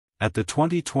At the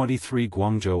 2023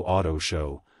 Guangzhou Auto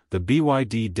Show, the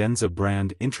BYD Denza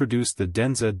brand introduced the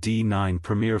Denza D9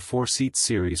 PREMIER 4-seat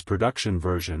series production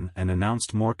version and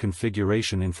announced more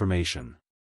configuration information.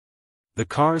 The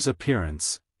car's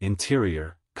appearance,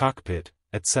 interior, cockpit,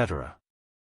 etc.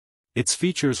 Its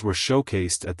features were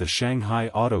showcased at the Shanghai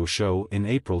Auto Show in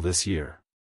April this year.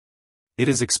 It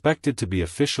is expected to be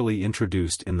officially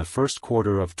introduced in the first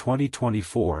quarter of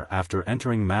 2024 after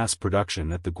entering mass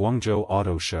production at the Guangzhou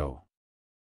Auto Show.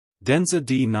 Denza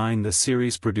D9. The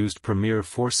series-produced Premier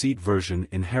 4-seat version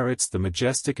inherits the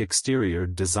majestic exterior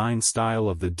design style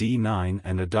of the D9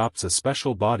 and adopts a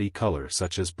special body color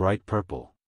such as bright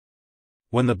purple.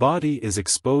 When the body is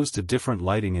exposed to different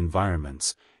lighting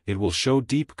environments, it will show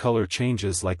deep color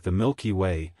changes like the Milky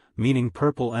Way, meaning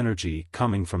purple energy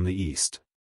coming from the east.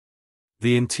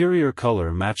 The interior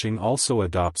color matching also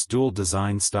adopts dual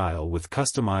design style with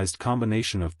customized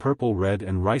combination of purple red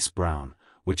and rice brown,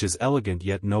 which is elegant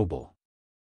yet noble.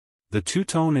 The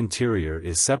two-tone interior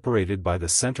is separated by the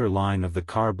center line of the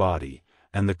car body,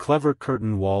 and the clever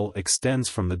curtain wall extends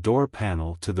from the door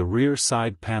panel to the rear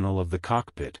side panel of the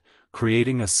cockpit,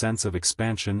 creating a sense of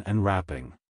expansion and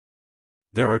wrapping.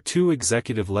 There are two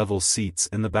executive-level seats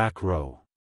in the back row.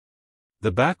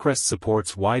 The backrest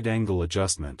supports wide-angle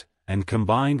adjustment, and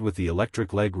combined with the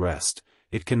electric leg rest,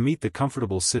 it can meet the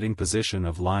comfortable sitting position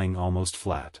of lying almost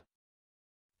flat.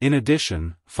 In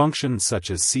addition, functions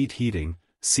such as seat heating,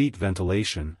 seat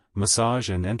ventilation, massage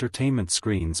and entertainment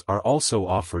screens are also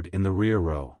offered in the rear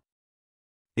row.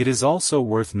 It is also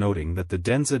worth noting that the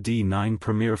Denza D9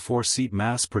 Premier 4-seat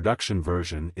mass production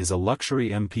version is a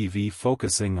luxury MPV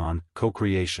focusing on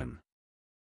co-creation.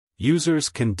 Users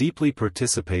can deeply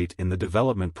participate in the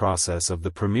development process of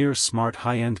the Premier smart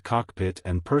high-end cockpit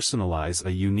and personalize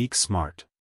a unique smart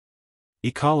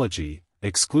ecology,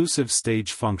 exclusive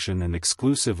stage function and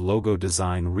exclusive logo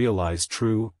design realize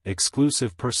true,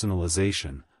 exclusive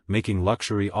personalization, making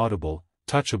luxury audible,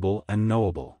 touchable and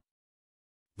knowable.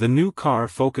 The new car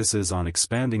focuses on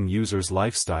expanding users'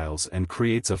 lifestyles and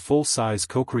creates a full-size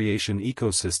co-creation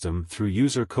ecosystem through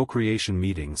user co-creation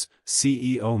meetings,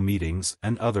 CEO meetings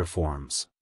and other forms.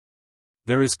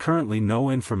 There is currently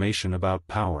no information about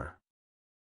power.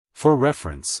 For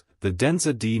reference, the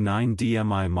Denza D9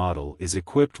 DMI model is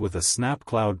equipped with a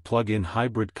SnapCloud plug-in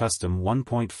hybrid custom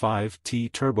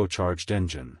 1.5T turbocharged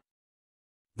engine.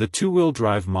 The two-wheel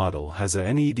drive model has a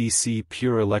NEDC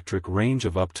pure electric range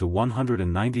of up to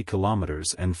 190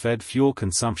 km and fed fuel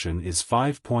consumption is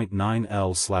 5.9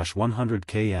 L/100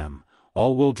 km.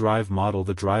 All-wheel drive model.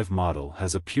 The drive model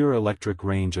has a pure electric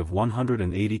range of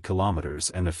 180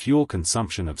 km and a fuel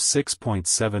consumption of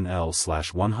 6.7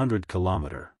 L/100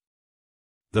 km.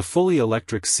 The fully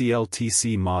electric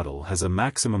CLTC model has a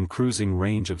maximum cruising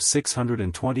range of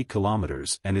 620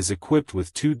 km and is equipped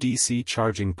with two DC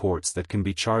charging ports that can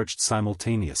be charged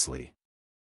simultaneously.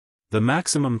 The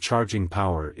maximum charging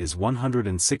power is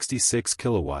 166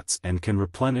 kilowatts and can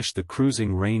replenish the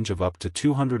cruising range of up to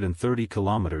 230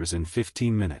 km in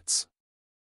 15 minutes.